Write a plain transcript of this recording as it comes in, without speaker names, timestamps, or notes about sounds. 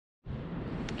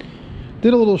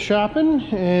Did a little shopping,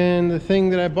 and the thing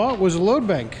that I bought was a load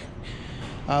bank.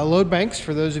 Load banks,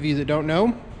 for those of you that don't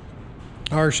know,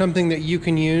 are something that you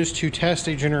can use to test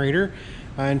a generator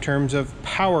in terms of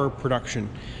power production.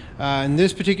 In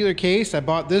this particular case, I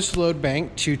bought this load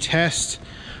bank to test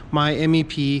my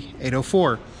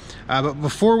MEP-804. But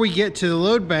before we get to the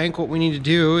load bank, what we need to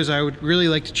do is I would really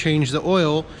like to change the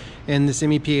oil in this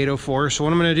MEP-804. So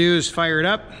what I'm going to do is fire it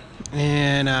up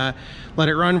and let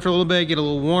it run for a little bit, get a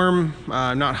little warm,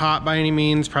 not hot by any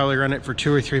means, probably run it for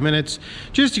 2 or 3 minutes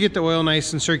just to get the oil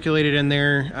nice and circulated in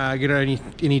there, get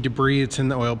any debris that's in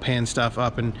the oil pan stuff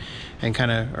up and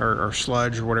kind of, or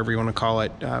sludge or whatever you want to call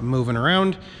it, moving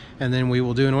around. And then we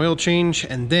will do an oil change,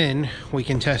 and then we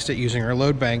can test it using our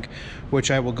load bank, which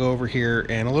I will go over here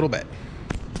in a little bit.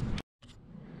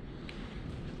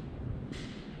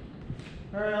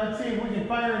 All right, let's see if we can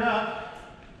fire it up.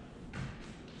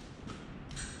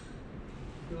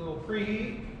 Do a little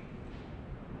preheat.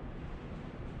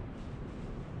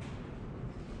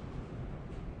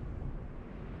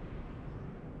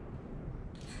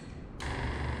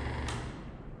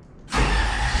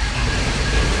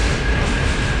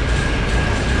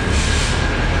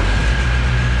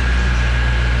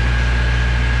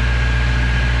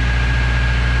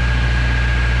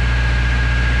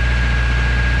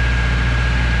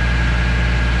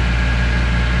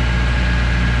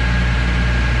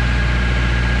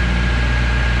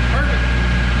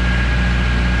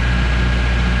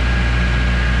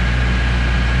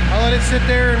 Sit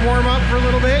there and warm up for a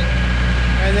little bit,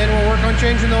 and then we'll work on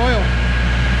changing the oil.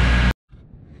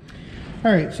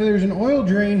 All right, so there's an oil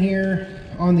drain here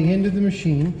on the end of the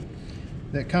machine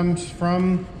that comes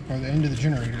from, or the end of the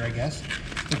generator, I guess.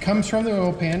 It comes from the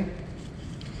oil pan,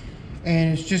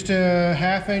 and it's just a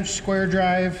 1/2-inch square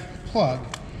drive plug.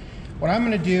 What I'm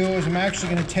going to do is I'm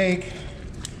actually going to take,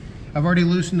 I've already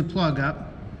loosened the plug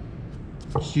up,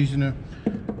 just using a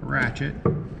ratchet.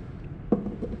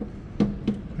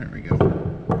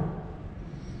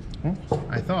 Well,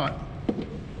 I thought.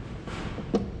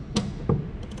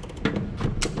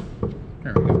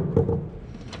 There we go.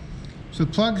 So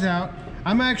the plug's out.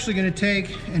 I'm actually going to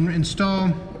take and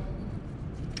install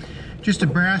just a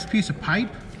brass piece of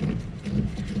pipe.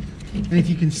 And if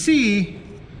you can see,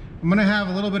 I'm going to have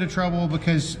a little bit of trouble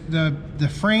because the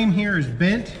frame here is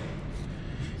bent.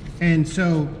 And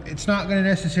so it's not going to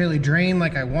necessarily drain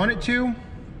like I want it to,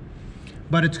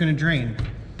 but it's going to drain.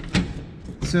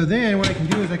 So then what I can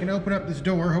do is I can open up this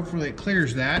door, hopefully it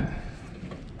clears that.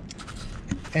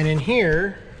 And in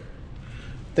here,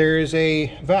 there is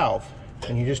a valve,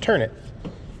 and you just turn it.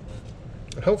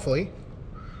 And hopefully,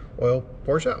 oil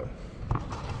pours out.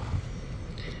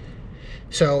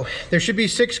 So there should be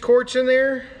 6 quarts in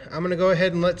there. I'm gonna go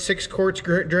ahead and let 6 quarts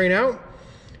drain out,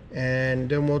 and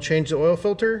then we'll change the oil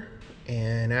filter.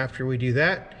 And after we do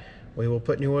that, we will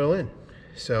put new oil in.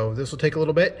 So this will take a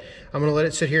little bit. I'm going to let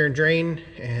it sit here and drain,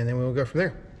 and then we'll go from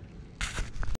there.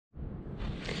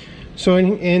 So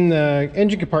in the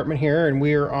engine compartment here, and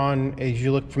we are on, as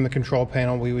you look from the control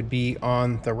panel, we would be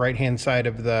on the right-hand side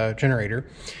of the generator.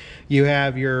 You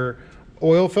have your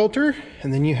oil filter,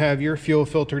 and then you have your fuel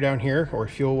filter down here, or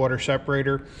fuel water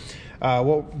separator.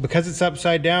 Well, because it's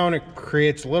upside down, it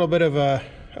creates a little bit of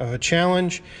a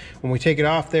challenge. When we take it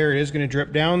off there, it is going to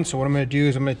drip down. So what I'm going to do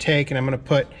is I'm going to take and I'm going to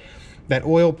put that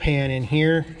oil pan in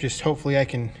here. Just hopefully I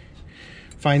can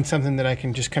find something that I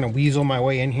can just kind of weasel my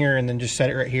way in here, and then just set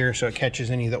it right here so it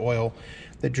catches any of the oil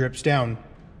that drips down.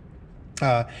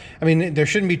 I mean, there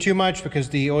shouldn't be too much because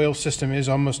the oil system is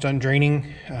almost done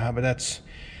draining, but it's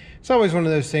always one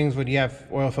of those things when you have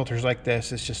oil filters like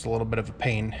this, it's just a little bit of a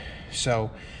pain. So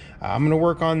I'm going to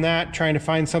work on that, trying to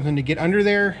find something to get under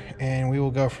there, and we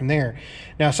will go from there.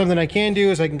 Now, something I can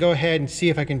do is I can go ahead and see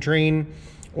if I can drain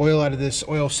oil out of this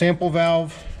oil sample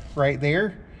valve right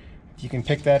there. If you can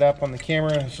pick that up on the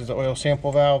camera, this is the oil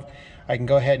sample valve. I can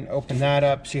go ahead and open that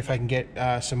up, see if I can get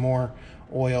some more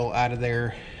oil out of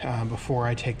there before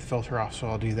I take the filter off, so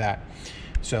I'll do that.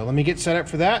 So let me get set up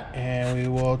for that, and we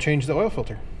will change the oil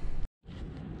filter.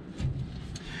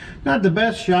 Not the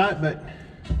best shot, but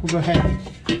we'll go ahead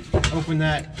and open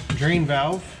that drain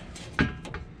valve.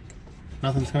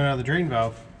 Nothing's coming out of the drain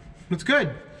valve. That's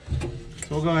good. So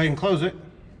we'll go ahead and close it.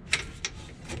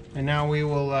 And now we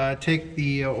will take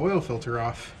the oil filter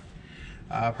off.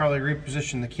 Probably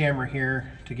reposition the camera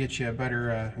here to get you a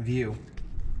better view.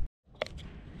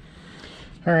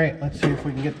 All right, let's see if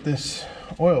we can get this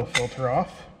oil filter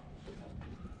off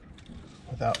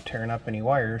without tearing up any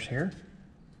wires here.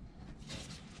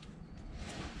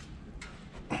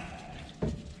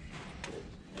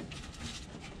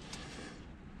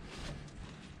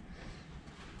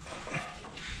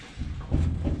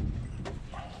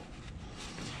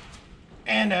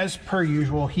 And as per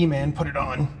usual, He-Man put it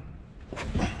on.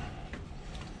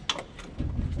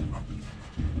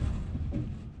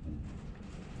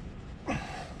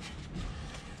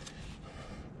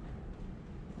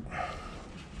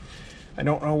 I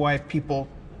don't know why people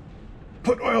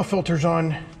put oil filters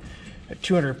on at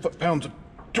 200 foot-pounds of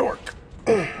torque.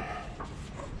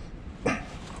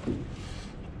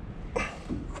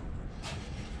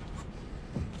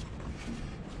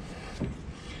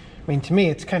 I mean, to me,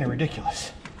 it's kind of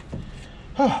ridiculous.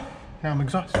 Oh, now I'm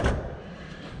exhausted.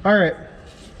 All right,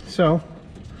 so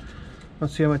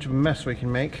let's see how much of a mess we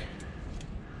can make.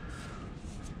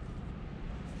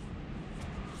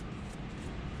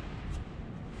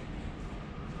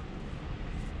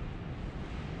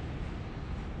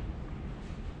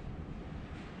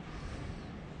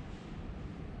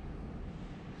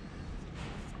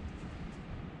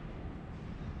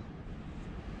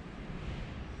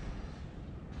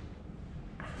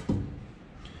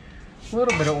 A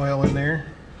little bit of oil in there.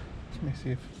 Let me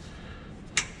see if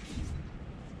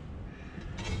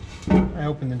I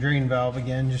open the drain valve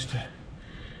again just to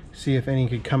see if any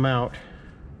could come out.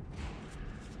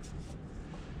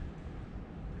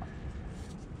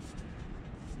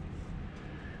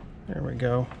 There we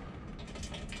go.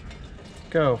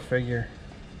 Go figure.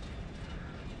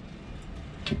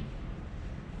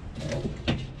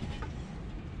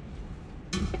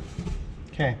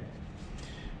 Okay.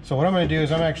 So what I'm going to do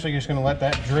is I'm actually just going to let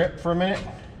that drip for a minute.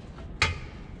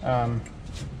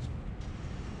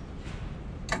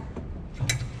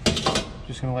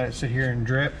 Just going to let it sit here and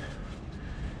drip,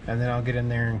 and then I'll get in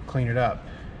there and clean it up.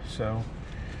 So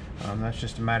that's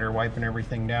just a matter of wiping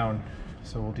everything down.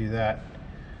 So we'll do that.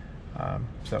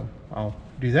 So I'll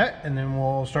do that, and then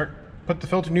we'll put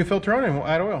the new filter on, and we'll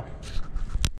add oil.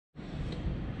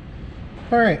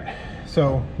 All right,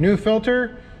 so new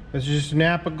filter. This is just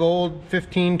Napa Gold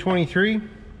 1523.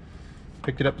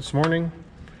 Picked it up this morning.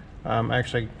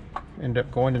 Actually ended up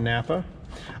going to Napa.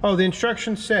 Oh, the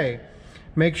instructions say,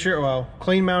 make sure, well,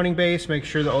 clean mounting base, make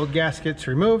sure the old gasket's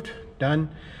removed, done.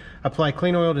 Apply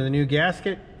clean oil to the new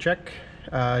gasket, check.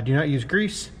 Do not use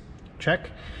grease, check.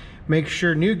 Make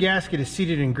sure new gasket is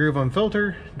seated in groove on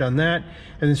filter, done that.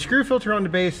 And then screw filter onto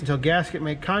base until gasket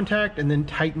make contact, and then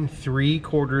tighten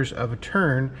 3/4 of a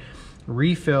turn.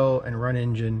 Refill and run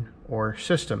engine or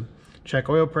system. Check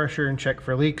oil pressure and check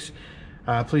for leaks.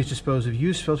 Please dispose of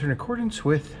used filter in accordance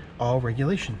with all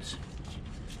regulations.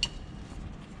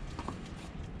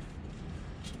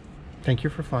 Thank you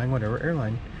for flying whatever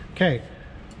airline. Okay,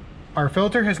 our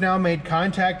filter has now made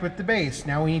contact with the base.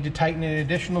 Now we need to tighten an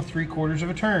additional 3/4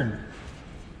 of a turn.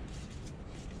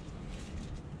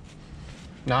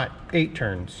 Not 8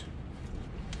 turns.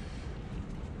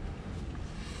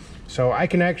 So I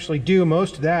can actually do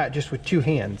most of that just with 2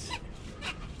 hands.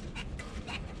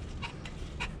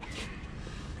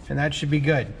 And that should be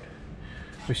good.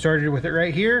 We started with it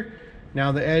right here.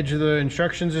 Now the edge of the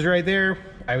instructions is right there.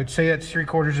 I would say that's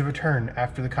 3/4 of a turn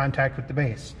after the contact with the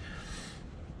base.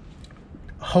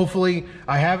 Hopefully,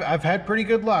 I've had pretty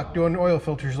good luck doing oil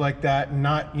filters like that, and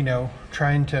not, you know,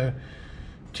 trying to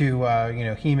you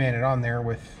know, He-Man it on there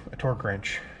with a torque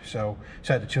wrench. So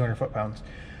set to 200 foot-pounds.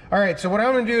 All right, so what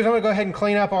I'm going to do is I'm going to go ahead and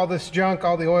clean up all this junk,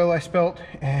 all the oil I spilt,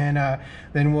 and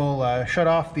then we'll shut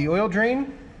off the oil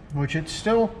drain, which it's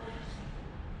still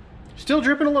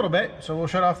dripping a little bit. So we'll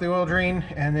shut off the oil drain,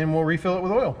 and then we'll refill it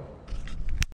with oil.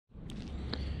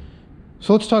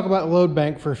 So let's talk about load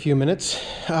bank for a few minutes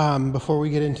before we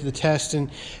get into the test.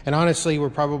 And honestly, we're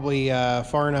probably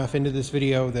far enough into this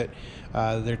video that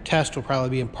their test will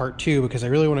probably be in part 2, because I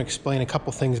really want to explain a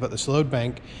couple things about this load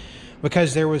bank,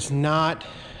 because there was no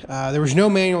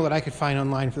manual that I could find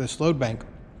online for this load bank.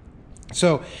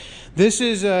 So this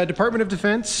is a Department of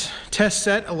Defense Test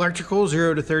Set Electrical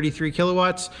 0 to 33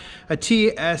 kilowatts, a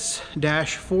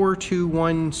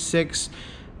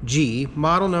TS-4216G,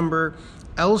 model number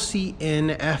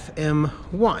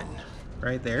LCNFM1,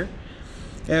 right there.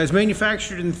 It was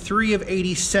manufactured in 3 of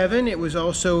 87. It was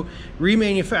also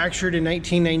remanufactured in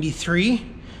 1993,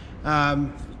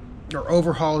 or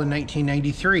overhauled in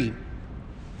 1993.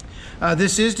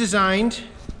 This is designed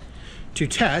to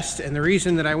test, and the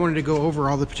reason that I wanted to go over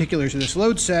all the particulars of this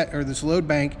load set, or this load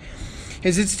bank,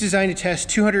 is it's designed to test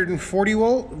 240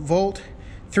 volt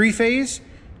 3-phase,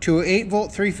 208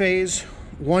 volt 3-phase,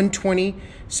 120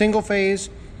 single phase,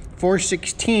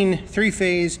 416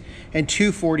 3-phase, and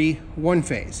 240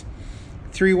 1-phase.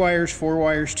 3 wires, 4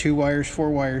 wires, 2 wires, 4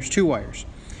 wires, 2 wires.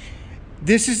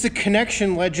 This is the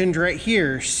connection legend right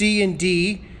here, C and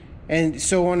D, and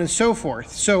so on and so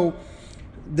forth. So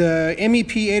the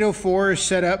MEP-804 is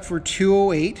set up for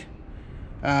 208.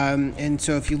 And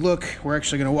so if you look, we're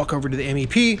actually going to walk over to the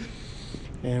MEP,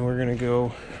 and we're going to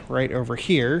go right over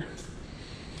here.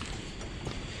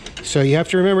 So you have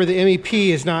to remember the MEP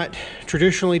is not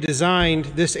traditionally designed,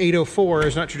 this 804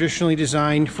 is not traditionally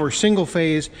designed for single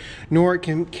phase, nor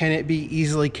can it be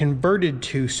easily converted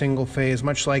to single phase,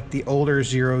 much like the older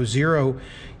 00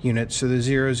 units, so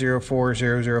the 004,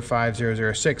 005,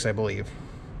 006, I believe.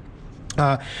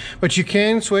 But you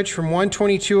can switch from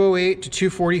 12208 to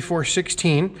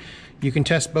 24416. You can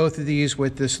test both of these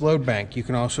with this load bank. You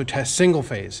can also test single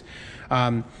phase.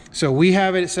 So we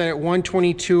have it set at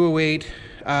 12208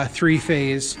 three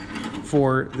phase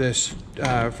for this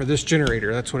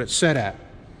generator. That's what it's set at.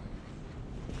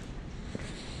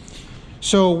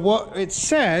 So what it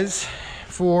says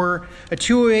for a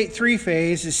 208 three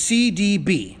phase is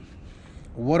CDB.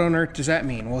 What on earth does that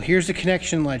mean? Well, here's the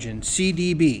connection legend,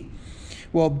 CDB.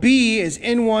 Well, B is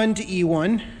N1 to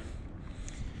E1.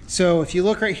 So if you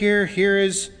look right here, here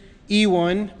is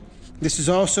E1. This is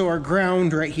also our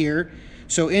ground right here.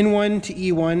 So N1 to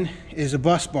E1 is a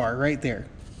bus bar right there.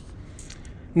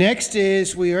 Next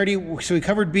is, we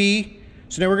covered B,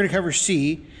 so now we're going to cover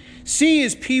C. C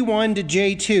is P1 to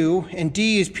J2, and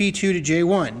D is P2 to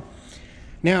J1.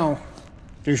 Now,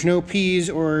 there's no P's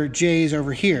or J's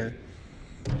over here.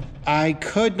 I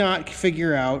could not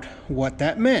figure out what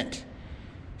that meant.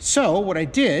 So what I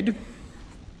did,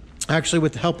 actually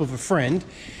with the help of a friend,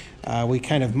 we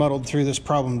kind of muddled through this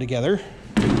problem together.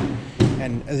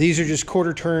 And these are just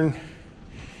quarter turn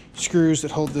screws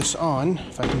that hold this on,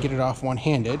 if I can get it off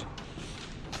one-handed.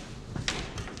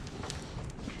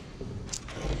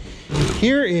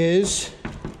 Here is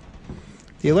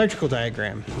the electrical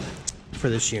diagram for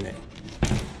this unit.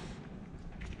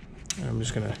 I'm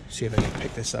just going to see if I can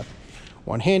pick this up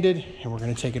one-handed, and we're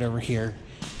going to take it over here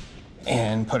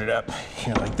and put it up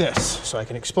here like this so I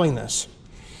can explain this.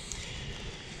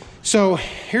 So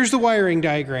here's the wiring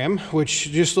diagram, which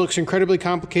just looks incredibly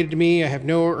complicated to me. I have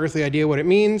no earthly idea what it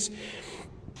means.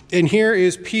 And here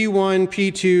is P1,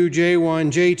 P2,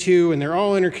 J1, J2, and they're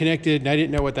all interconnected, and I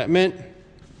didn't know what that meant.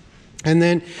 And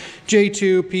then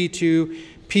J2, P2,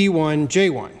 P1,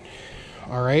 J1.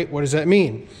 All right, what does that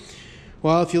mean?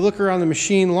 Well, if you look around the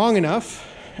machine long enough,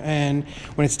 and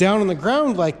when it's down on the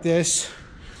ground like this,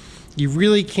 you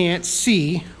really can't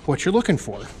see what you're looking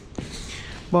for.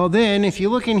 Well then, if you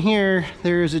look in here,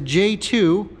 there's a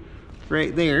J2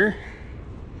 right there,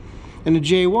 and a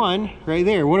J1 right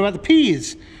there. What about the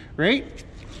P's, right?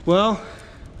 Well,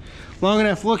 long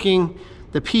enough looking,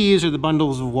 the P's are the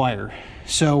bundles of wire.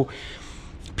 So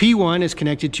P1 is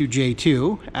connected to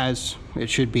J2, as it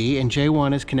should be, and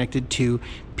J1 is connected to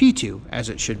P2, as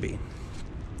it should be.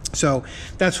 So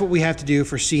that's what we have to do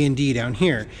for C and D down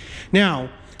here. Now,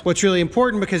 what's really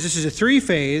important, because this is a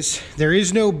three-phase, there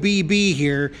is no BB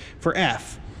here for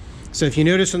F. So if you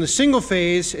notice on the single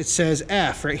phase, it says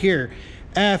F right here.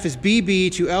 F is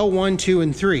BB to L1, 2,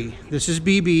 and 3. This is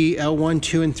BB, L1,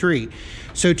 2, and 3.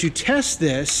 So to test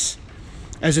this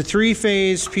as a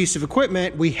three-phase piece of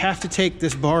equipment, we have to take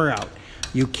this bar out.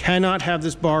 You cannot have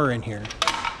this bar in here.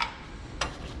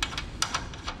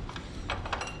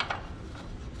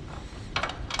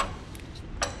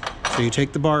 So you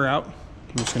take the bar out.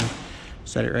 I'm just going to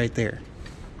set it right there.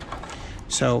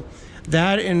 So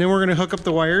that, and then we're going to hook up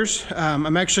the wires.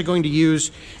 I'm actually going to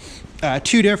use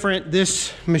two different.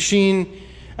 This machine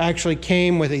actually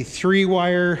came with a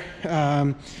 3-wire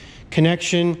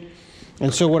connection.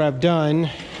 And so what I've done,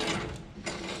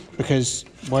 because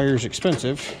wire is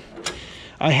expensive,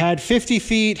 I had 50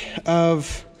 feet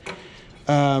of,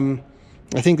 I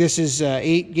think this is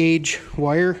 8-gauge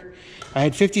wire. I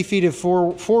had 50 feet of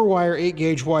 4-wire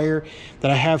 8-gauge wire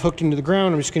that I have hooked into the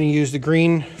ground. I'm just going to use the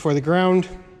green for the ground.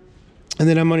 And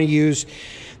then I'm going to use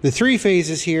the 3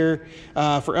 phases here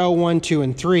for L1, 2,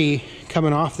 and 3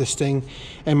 coming off this thing.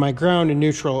 And my ground and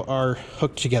neutral are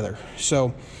hooked together.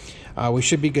 So we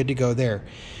should be good to go there.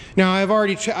 Now I've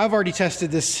already tested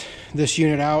this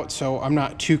unit out, so I'm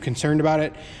not too concerned about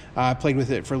it. I played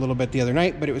with it for a little bit the other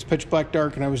night, but it was pitch black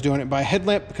dark, and I was doing it by a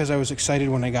headlamp because I was excited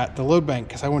when I got the load bank,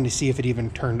 because I wanted to see if it even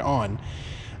turned on.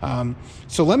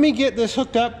 So let me get this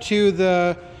hooked up to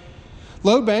the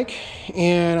load bank,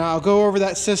 and I'll go over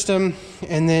that system,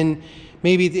 and then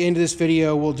maybe at the end of this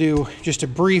video we'll do just a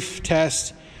brief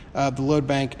test of the load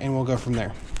bank, and we'll go from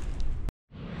there.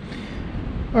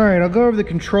 All right, I'll go over the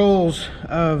controls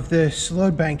of this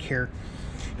load bank here.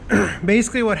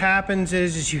 Basically what happens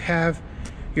is you have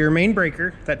your main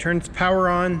breaker that turns the power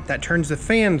on, that turns the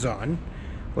fans on,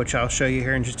 which I'll show you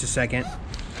here in just a second.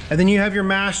 And then you have your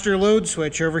master load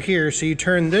switch over here. So you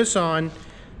turn this on,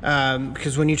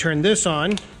 because when you turn this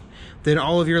on, then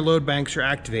all of your load banks are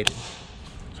activated.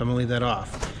 I'm gonna leave that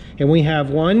off. And we have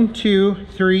 1, 2,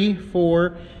 3,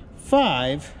 4,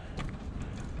 5.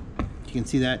 You can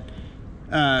see that,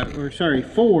 or sorry,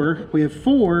 4. We have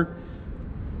 4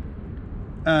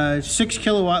 6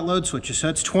 kilowatt load switches, so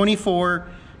that's 24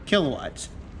 kilowatts.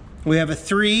 We have a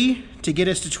 3 to get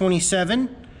us to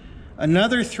 27,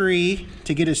 another 3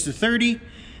 to get us to 30,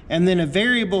 and then a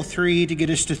variable 3 to get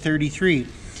us to 33.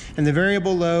 And the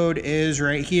variable load is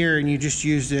right here, and you just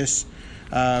use this,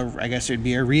 I guess it'd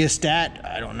be a rheostat,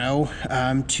 I don't know,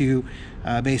 to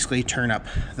basically turn up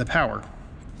the power.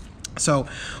 So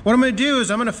what I'm going to do is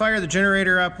I'm going to fire the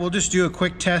generator up. We'll just do a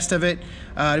quick test of it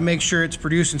to make sure it's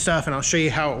producing stuff, and I'll show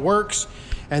you how it works.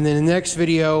 And then in the next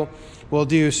video, we'll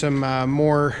do some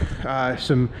more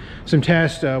some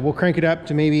tests. We'll crank it up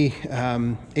to maybe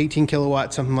 18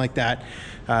 kilowatts, something like that.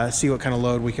 See what kind of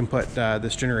load we can put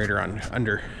this generator on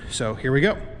under. So here we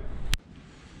go.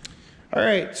 All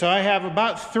right, so I have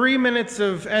about 3 minutes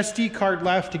of SD card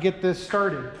left to get this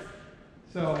started.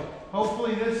 So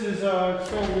hopefully this is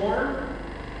still warm.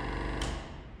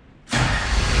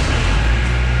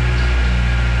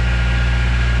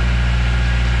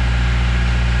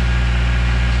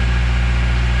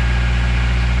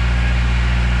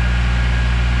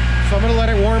 So I'm going to let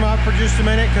it warm up for just a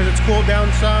minute because it's cooled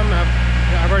down some.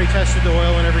 I've already tested the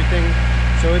oil and everything,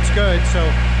 so it's good. So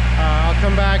I'll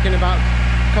come back in about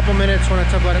a couple minutes when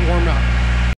I've let it warm up.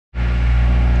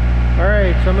 All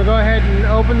right, so I'm going to go ahead and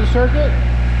open the circuit.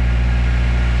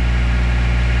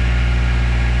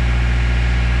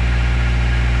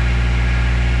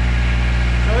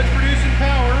 So it's producing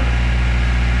power.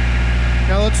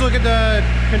 Now let's look at the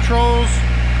controls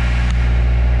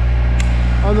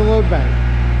on the load bank.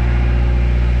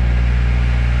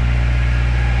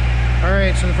 All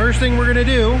right, so the first thing we're gonna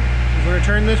do is we're gonna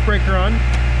turn this breaker on.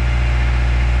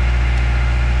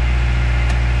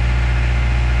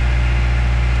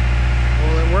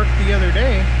 Well, it worked the other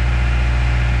day.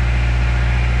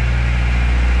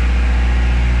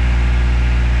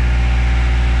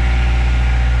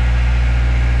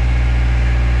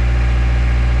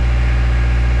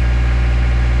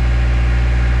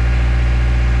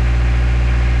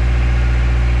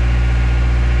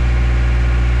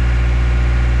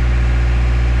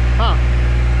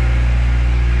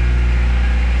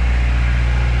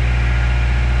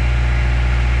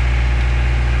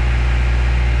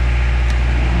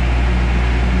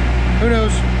 Who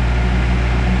knows?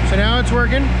 So now it's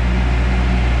working.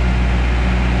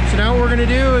 So now what we're gonna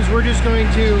do is we're just going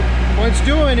to, what it's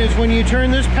doing is when you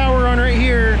turn this power on right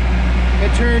here,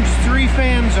 it turns 3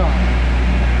 fans on.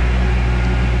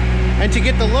 And to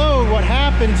get the load, what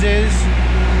happens is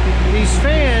these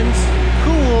fans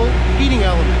cool heating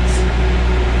elements.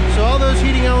 So all those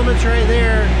heating elements right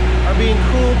there are being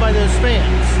cooled by those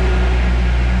fans.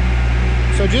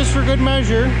 So just for good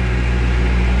measure,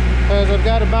 as I've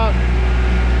got about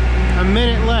a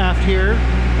minute left here,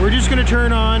 we're just going to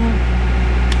turn on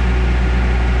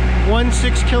 1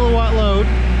 6 kilowatt load.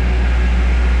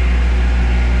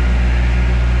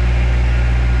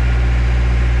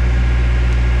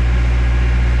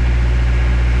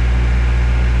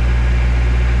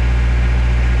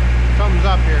 Something's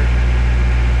up here.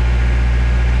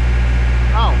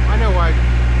 Oh, I know why.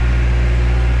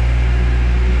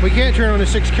 We can't turn on a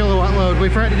 6 kilowatt load.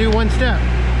 We've had to do one step.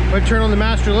 We have to turn on the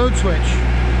master load switch.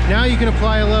 Now you can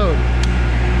apply a load.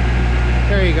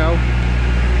 There you go.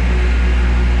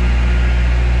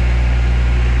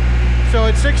 So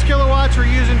at 6 kilowatts, we're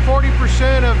using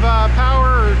 40% of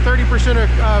power or 30%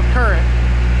 of current.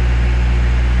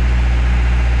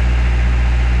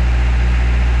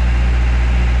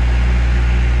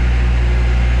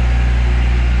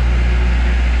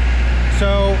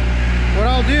 So what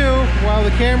I'll do, while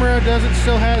the camera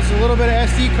still has a little bit of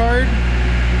SD card,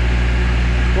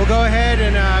 we'll go ahead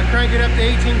and crank it up to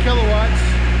 18 kilowatts,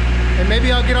 and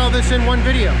maybe I'll get all this in one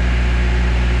video.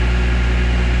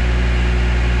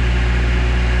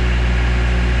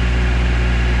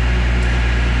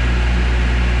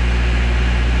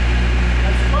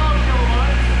 That's 12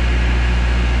 kilowatts.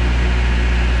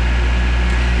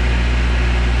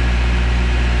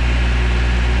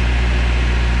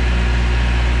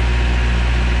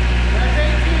 That's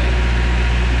 18.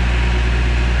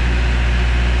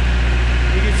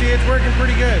 You can see it's working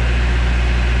pretty good.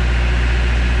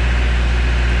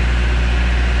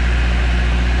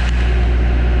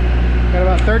 Got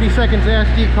about 30 seconds of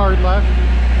SD card left.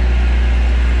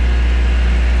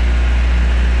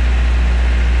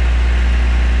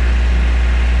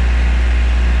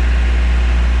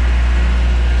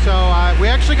 So we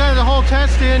actually got the whole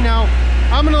test in. Now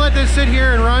I'm going to let this sit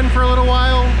here and run for a little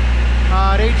while.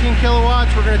 At 18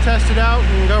 kilowatts, we're going to test it out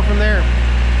and go from there.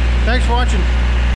 Thanks for watching.